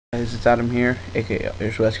Guys, it's Adam here, aka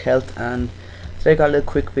Irish Welsh Health, and today I got a little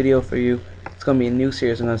quick video for you. It's going to be a new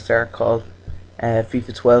series I'm going to start called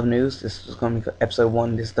FIFA 12 News. This is going to be episode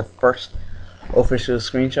 1. This is the first official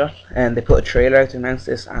screenshot, and they put a trailer out to announce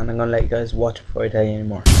this, and I'm going to let you guys watch it before I tell you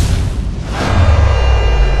anymore.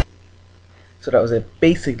 So that was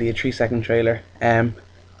basically a 3-second trailer. I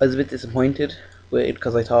was a bit disappointed with it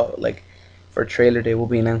because I thought, like, for a trailer they will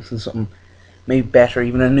be announcing something maybe better,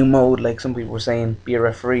 even a new mode, like some people were saying, be a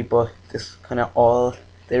referee, but this kind of all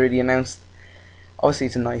they really announced. Obviously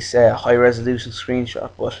it's a nice high resolution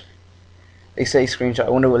screenshot, but they say screenshot.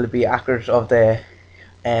 I wonder will it be accurate of the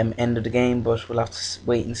end of the game, but we'll have to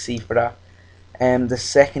wait and see for that. The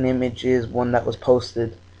second image is one that was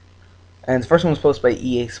posted, and the first one was posted by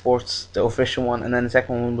EA Sports, the official one, and then the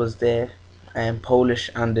second one was the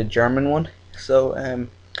Polish and the German one. So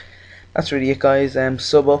that's really it, guys.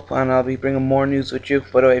 Sub up and I'll be bringing more news with you.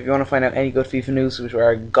 By the way, if you want to find out any good FIFA news, which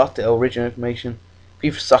where I got the original information,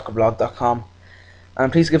 FIFAsoccerblog.com.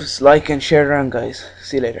 And please give us a like and share it around, guys.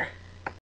 See you later.